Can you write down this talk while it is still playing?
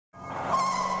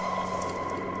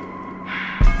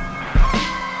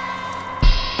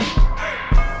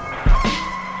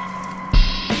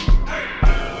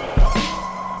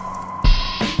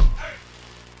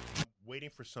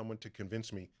someone to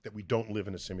convince me that we don't live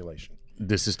in a simulation.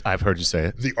 I've heard you say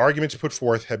it. The arguments put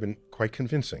forth have been quite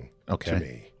convincing to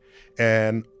me.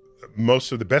 And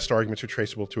most of the best arguments are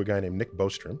traceable to a guy named Nick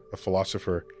Bostrom, a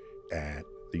philosopher at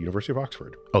the University of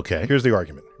Oxford. Okay. Here's the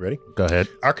argument. Ready? Go ahead.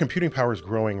 Our computing power is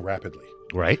growing rapidly.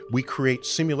 Right. We create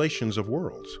simulations of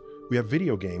worlds. We have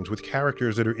video games with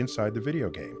characters that are inside the video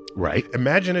game. Right.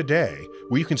 Imagine a day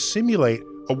where you can simulate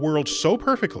a world so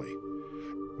perfectly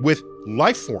with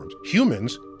life forms,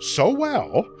 humans, so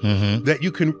well that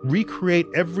you can recreate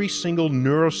every single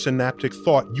neurosynaptic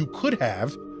thought you could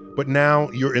have, but now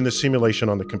you're in the simulation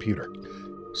on the computer.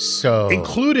 So,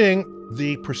 including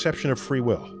the perception of free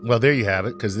will. Well, there you have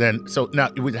it. Because then, so now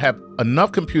you would have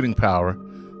enough computing power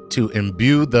to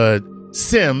imbue the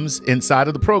Sims inside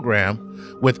of the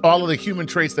program with all of the human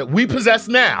traits that we possess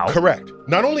now. Correct.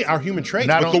 Not only our human traits,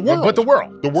 but the world. But the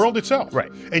world. The world itself.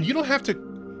 Right. And you don't have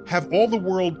to have all the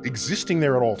world existing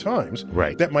there at all times.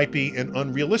 Right. That might be an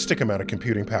unrealistic amount of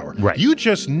computing power. Right. You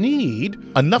just need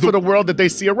enough of the world that they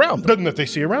see around them. That they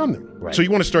see around them. Right. So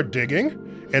you want to start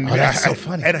digging, and that's so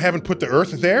funny. And haven't put the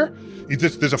Earth there.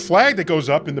 There's a flag that goes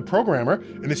up in the programmer,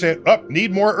 and they say, "Up,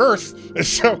 need more Earth."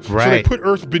 So they put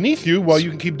Earth beneath you while you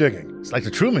can keep digging. It's like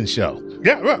the Truman Show.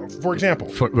 Yeah, well, for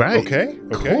example. Right. Okay.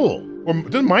 Cool. Or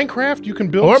does Minecraft, you can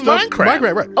build or stuff.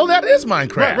 Minecraft. Right. Oh, that is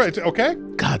Minecraft. Right. Okay.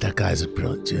 God, that guy's a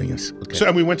brilliant genius. Okay. So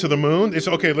and we went to the moon. It's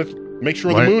okay. Let's make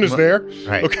sure the moon is there.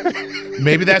 Right. Okay.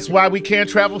 Maybe that's why we can't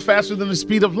travel faster than the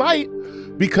speed of light.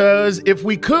 Because if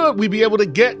we could, we'd be able to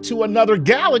get to another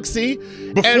galaxy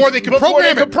before they could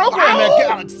program that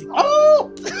galaxy.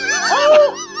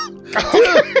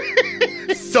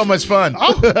 So much fun.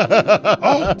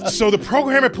 So the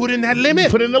programmer put in that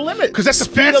limit. Put in the limit. Because that's the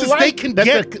fastest they can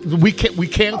get. We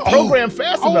can't program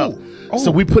fast enough. So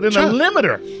we put in a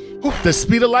limiter. The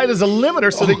speed of light is a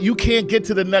limiter so that you can't get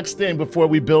to the next thing before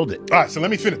we build it. All right, so let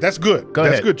me finish. That's good. Go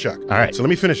ahead. That's good, Chuck. All right. So let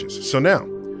me finish this. So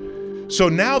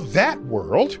now that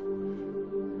world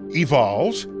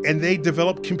evolves and they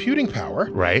develop computing power.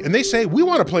 Right. And they say, we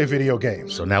want to play video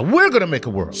games. So now we're going to make a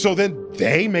world. So then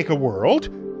they make a world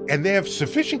and they have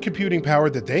sufficient computing power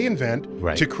that they invent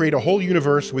to create a whole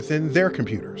universe within their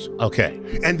computers. Okay.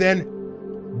 And then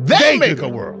they make a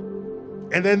world.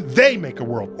 And then they make a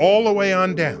world all the way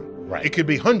on down. Right. It could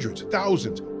be hundreds,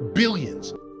 thousands,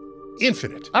 billions,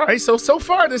 infinite. All right, so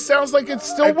far this sounds like it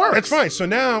still works. That's fine. So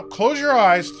now close your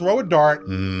eyes, throw a dart.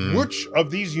 Which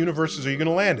of these universes are you going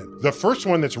to land in? The first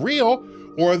one that's real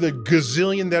or the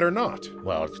gazillion that are not?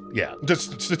 Well, yeah.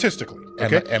 Just statistically.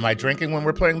 Okay. Am I drinking when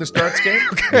we're playing this darts game?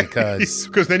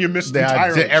 Because then you missed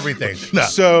entirely everything. No.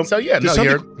 So yeah, there's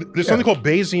something called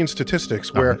Bayesian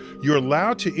statistics where you're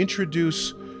allowed to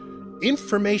introduce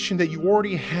information that you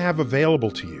already have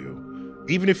available to you,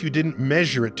 even if you didn't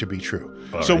measure it to be true.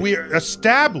 So we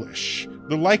establish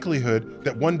the likelihood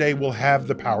that one day we'll have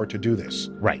the power to do this.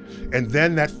 Right. And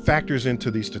then that factors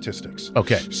into these statistics.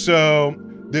 Okay. So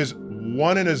there's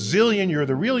 1 in a zillion, you're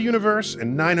the real universe,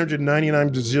 and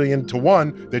 999 zillion to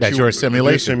 1 that you're a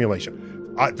simulation.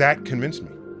 Simulation. That convinced me.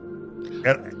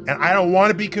 And I don't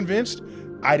want to be convinced.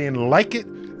 I didn't like it,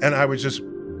 and I was just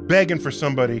begging for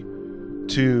somebody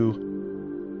to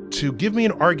give me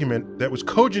an argument that was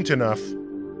cogent enough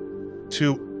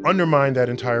to undermine that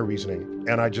entire reasoning,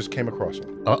 and I just came across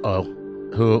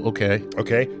one. Who? Okay.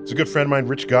 Okay. It's a good friend of mine,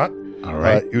 Rich Gott. All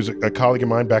right. He was a colleague of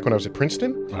mine back when I was at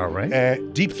Princeton. All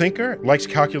right. Deep thinker, likes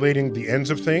calculating the ends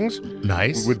of things.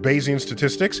 Nice. With Bayesian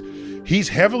statistics. He's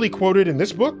heavily quoted in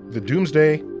this book, The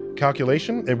Doomsday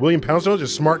Calculation, and William Poundstone is a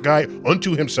smart guy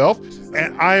unto himself,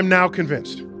 and I am now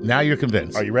convinced. Now you're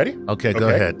convinced. Are you ready? Okay, go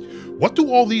ahead. What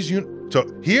do all these so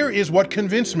here is what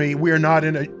convinced me we are not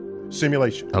in a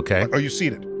simulation. Okay. Are you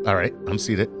seated? All right, I'm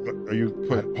seated. Are you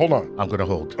hold on. I'm gonna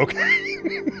hold. Okay.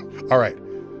 All right.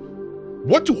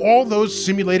 What do all those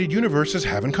simulated universes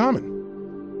have in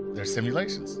common? They're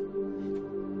simulations.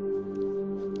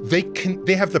 They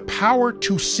have the power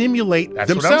to simulate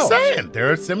themselves. That's what I'm saying.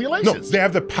 They're simulations. No, they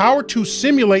have the power to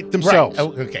simulate themselves.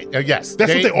 Right. Okay. Yes.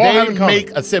 That's what they all have in common. They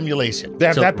make a simulation. They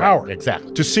have that power. Right.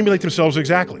 Exactly. To simulate themselves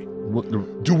exactly.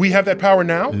 Do we have that power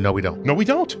now? No, we don't. No, we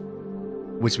don't.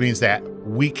 Which means that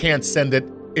we can't send it.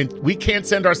 We can't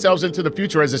send ourselves into the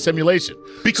future as a simulation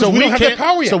because we don't have that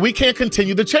power yet. So we can't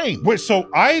continue the chain. Wait, so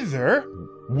either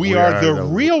we are the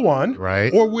real one,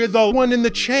 right, or we're the one in the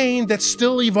chain that's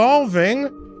still evolving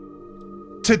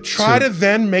to try to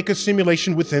then make a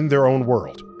simulation within their own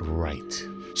world. Right.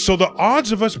 So the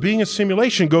odds of us being a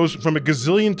simulation goes from a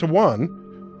gazillion to 1.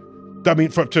 I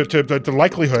mean, to the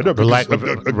likelihood of a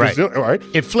gazillion. All right.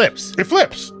 It flips. It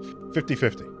flips.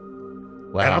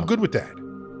 50-50. Wow. And I'm good with that.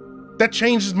 That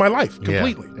changes my life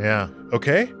completely. Yeah.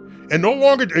 Okay? And no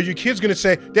longer are your kids going to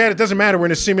say, Dad, it doesn't matter. We're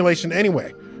in a simulation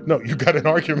anyway. No, you got an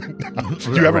argument now.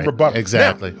 You have a rebuttal.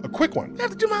 Exactly. Now, a quick one. I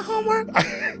have to do my homework.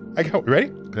 I got ready?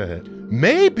 Go ahead.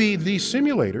 Maybe these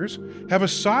simulators have a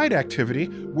side activity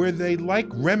where they like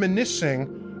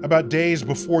reminiscing about days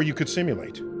before you could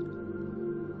simulate.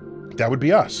 That would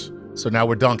be us. So now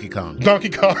we're Donkey Kong. Donkey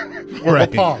Kong or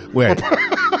Pong. We're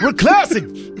classic.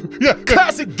 Yeah.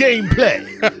 Classic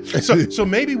gameplay. So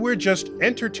maybe we're just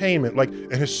entertainment, like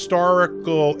a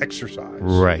historical exercise.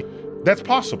 Right. That's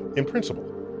possible in principle.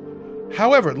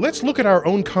 However, let's look at our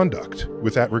own conduct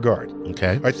with that regard.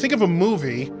 Okay. All right, think of a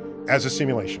movie as a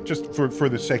simulation, just for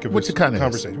the sake of this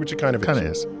conversation, which it kind of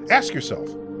is. Ask yourself,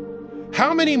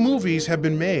 how many movies have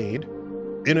been made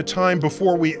in a time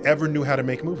before we ever knew how to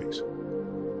make movies?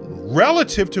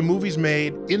 Relative to movies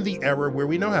made in the era where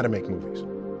we know how to make movies.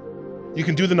 You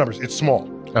can do the numbers. It's small.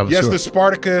 Yes, the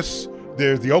Spartacus,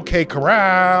 there's the OK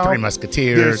Corral. Three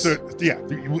Musketeers.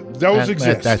 Those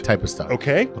exist. That type of stuff.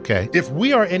 Okay? Okay. If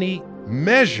we are any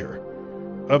measure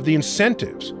of the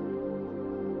incentives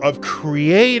of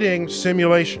creating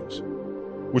simulations,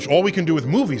 which all we can do with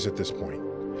movies at this point,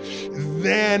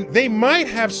 then they might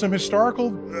have some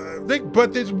historical,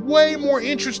 but there's way more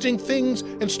interesting things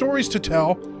and stories to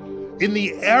tell in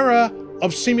the era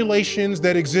of simulations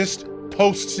that exist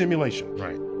post-simulation.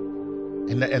 Right.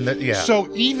 Yeah. So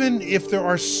even if there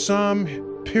are some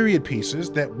period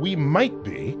pieces that we might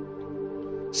be,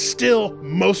 still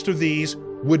most of these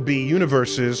would be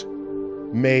universes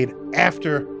made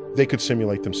after they could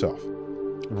simulate themselves.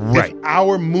 Right. If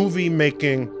our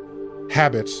movie-making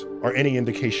habits are any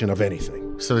indication of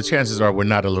anything. So the chances are we're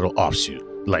not a little offshoot,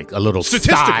 like a little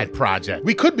side project.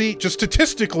 We could be, just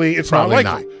statistically, it's Probably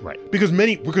not likely. not. Right. Because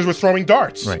we're throwing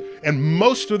darts. Right. And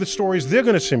most of the stories they're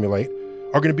going to simulate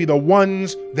are going to be the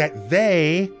ones that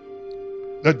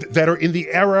are in the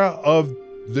era of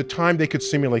the time they could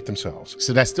simulate themselves.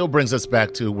 So that still brings us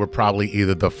back to we're probably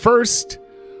either the first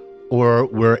or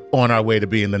we're on our way to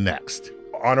being the next.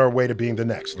 On our way to being the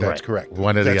next. That's correct.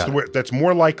 One or the other. That's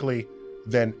more likely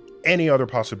than any other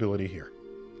possibility here.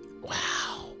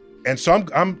 Wow. And so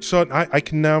I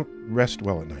can now rest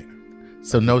well at night.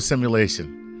 So no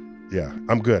simulation. Yeah,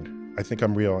 I'm good. I think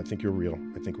I'm real. I think you're real.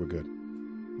 I think we're good.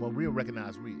 Well, real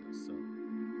recognize real, so.